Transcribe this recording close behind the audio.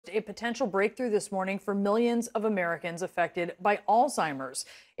A potential breakthrough this morning for millions of Americans affected by Alzheimer's.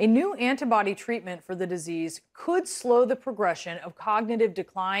 A new antibody treatment for the disease could slow the progression of cognitive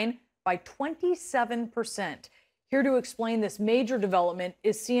decline by 27%. Here to explain this major development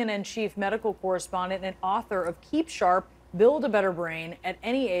is CNN chief medical correspondent and author of Keep Sharp, Build a Better Brain at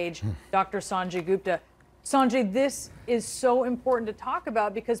Any Age, Dr. Sanjay Gupta. Sanjay, this is so important to talk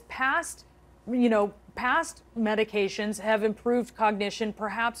about because past medications have improved cognition,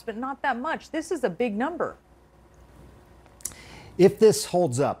 perhaps, but not that much. This is a big number. If this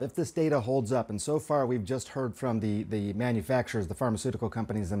holds up, if this data holds up, and so far we've just heard from the manufacturers, the pharmaceutical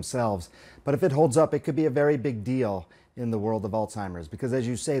companies themselves, but if it holds up, it could be a very big deal in the world of Alzheimer's, because as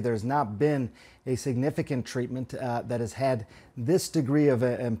you say, there's not been a significant treatment that has had this degree of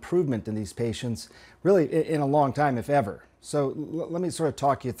improvement in these patients really in a long time, if ever. So let me sort of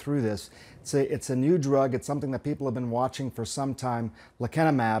talk you through this. It's a new drug. It's something that people have been watching for some time.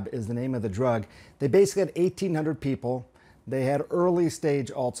 Lecanemab is the name of the drug. They basically had 1,800 people. They had early stage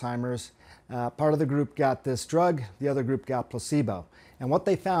Alzheimer's. Part of the group got this drug. The other group got placebo. And what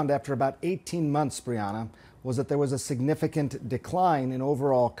they found after about 18 months, Brianna, was that there was a significant decline in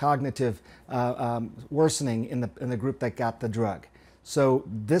overall cognitive worsening in the group that got the drug. So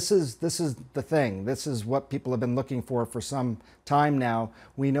this is the thing. This is what people have been looking for some time now.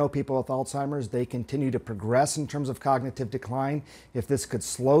 We know people with Alzheimer's, they continue to progress in terms of cognitive decline. If this could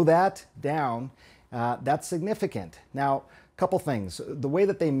slow that down, that's significant. Now, a couple things. The way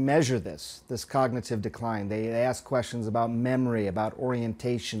that they measure this cognitive decline, they ask questions about memory, about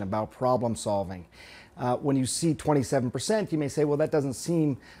orientation, about problem solving. When you see 27%, you may say, well, that doesn't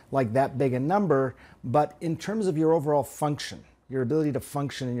seem like that big a number, but in terms of your overall function, your ability to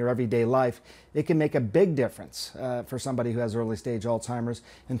function in your everyday life, it can make a big difference for somebody who has early stage Alzheimer's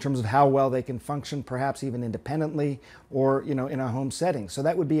in terms of how well they can function, perhaps even independently or in a home setting. So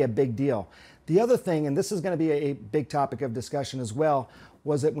that would be a big deal. The other thing, and this is going to be a big topic of discussion as well,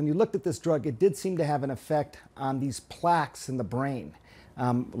 was that when you looked at this drug, it did seem to have an effect on these plaques in the brain.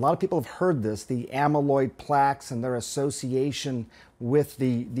 A lot of people have heard this, the amyloid plaques and their association with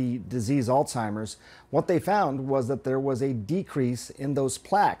the disease Alzheimer's. What they found was that there was a decrease in those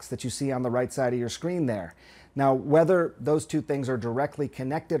plaques that you see on the right side of your screen there. Now, whether those two things are directly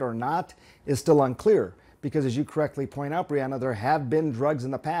connected or not is still unclear, because as you correctly point out, Brianna, there have been drugs in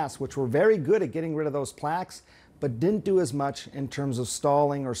the past which were very good at getting rid of those plaques, but didn't do as much in terms of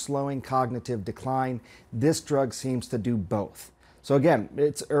stalling or slowing cognitive decline. This drug seems to do both. So again,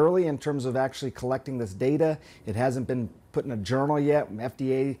 it's early in terms of actually collecting this data. It hasn't been put in a journal yet.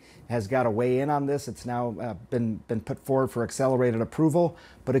 FDA has got to weigh in on this. It's now been put forward for accelerated approval,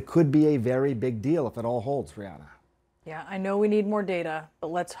 but it could be a very big deal if it all holds, Brianna. Yeah, I know we need more data, but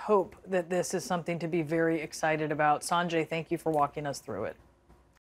let's hope that this is something to be very excited about. Sanjay, thank you for walking us through it.